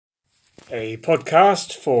A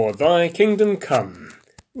podcast for Thy Kingdom Come,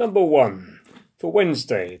 number 1, for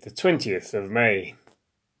Wednesday, the 20th of May.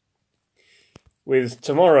 With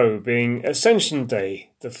tomorrow being Ascension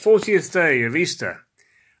Day, the 40th day of Easter,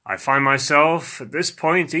 I find myself, at this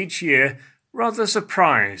point each year, rather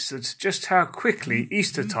surprised at just how quickly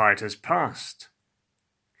Eastertide has passed.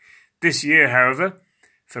 This year, however,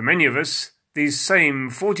 for many of us, these same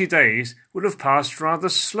 40 days would have passed rather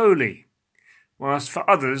slowly, whilst for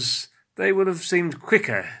others they would have seemed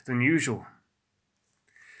quicker than usual.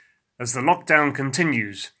 As the lockdown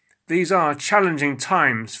continues, these are challenging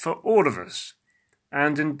times for all of us,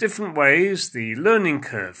 and in different ways the learning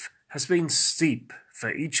curve has been steep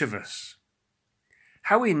for each of us.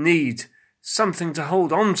 How we need something to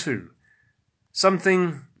hold on to,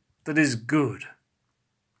 something that is good.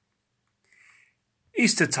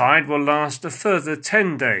 Eastertide will last a further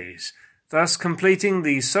 10 days, thus completing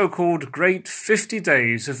the so-called Great 50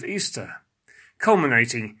 Days of Easter,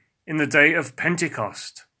 culminating in the day of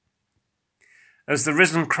Pentecost. As the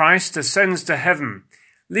risen Christ ascends to heaven,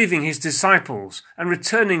 leaving his disciples and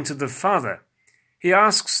returning to the Father, he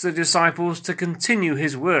asks the disciples to continue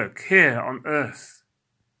his work here on earth.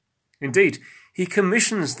 Indeed, he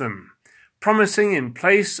commissions them, promising in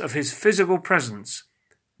place of his physical presence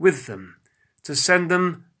with them to send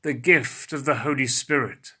them the gift of the Holy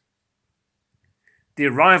Spirit. The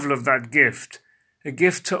arrival of that gift, a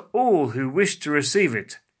gift to all who wish to receive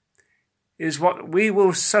it, is what we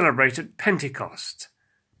will celebrate at Pentecost,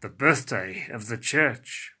 the birthday of the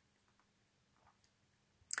Church.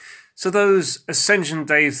 So those Ascension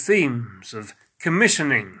Day themes of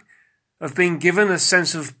commissioning, of being given a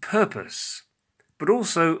sense of purpose, but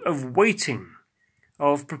also of waiting,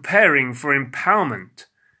 of preparing for empowerment,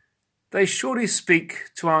 they surely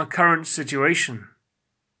speak to our current situation.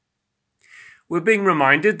 We're being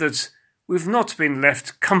reminded that we've not been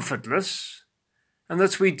left comfortless, and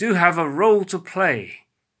that we do have a role to play,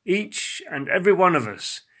 each and every one of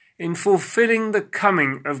us, in fulfilling the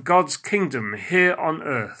coming of God's kingdom here on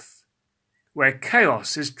earth, where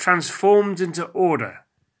chaos is transformed into order,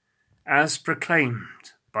 as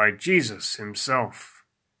proclaimed by Jesus himself.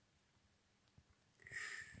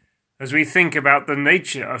 As we think about the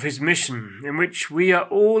nature of his mission, in which we are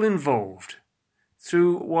all involved,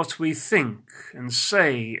 through what we think and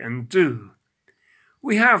say and do,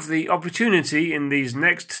 we have the opportunity in these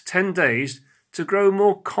next 10 days to grow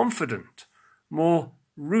more confident, more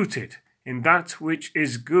rooted in that which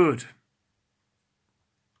is good.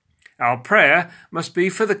 Our prayer must be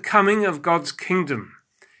for the coming of God's kingdom,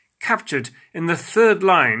 captured in the third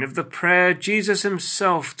line of the prayer Jesus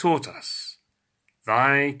himself taught us.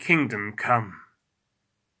 Thy kingdom come.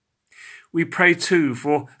 We pray too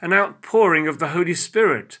for an outpouring of the Holy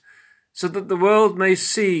Spirit, so that the world may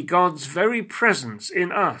see God's very presence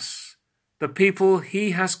in us, the people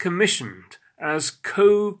he has commissioned as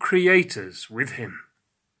co-creators with him.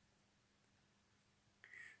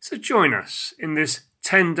 So join us in this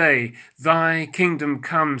 10-day Thy Kingdom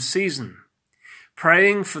Come season,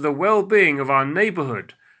 praying for the well-being of our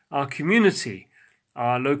neighbourhood, our community,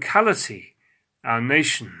 our locality, our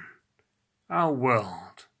nation, our world.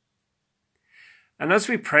 And as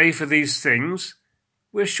we pray for these things,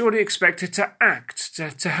 we're surely expected to act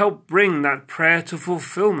to help bring that prayer to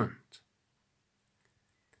fulfillment.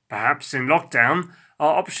 Perhaps in lockdown,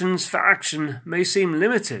 our options for action may seem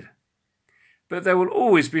limited, but there will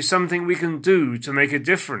always be something we can do to make a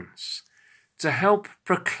difference, to help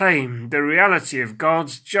proclaim the reality of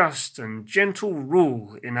God's just and gentle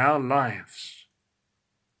rule in our lives.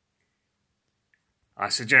 I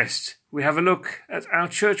suggest we have a look at our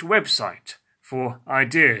church website for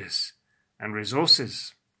ideas and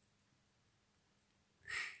resources.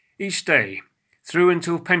 Each day, through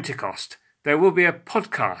until Pentecost, there will be a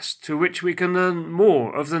podcast to which we can learn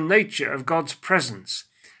more of the nature of God's presence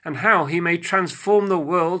and how he may transform the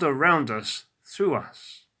world around us through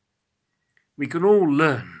us. We can all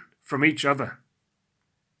learn from each other.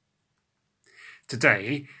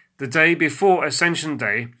 Today, the day before Ascension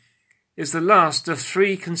Day, is the last of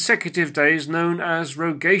 3 consecutive days known as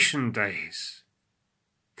Rogation Days.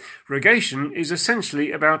 Rogation is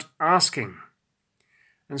essentially about asking.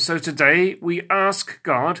 And so today we ask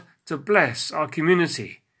God to bless our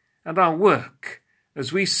community and our work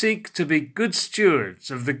as we seek to be good stewards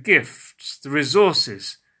of the gifts, the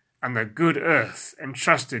resources, and the good earth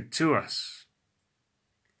entrusted to us.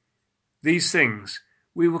 These things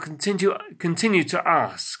we will continue to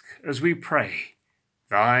ask as we pray,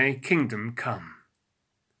 Thy kingdom come.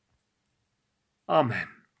 Amen.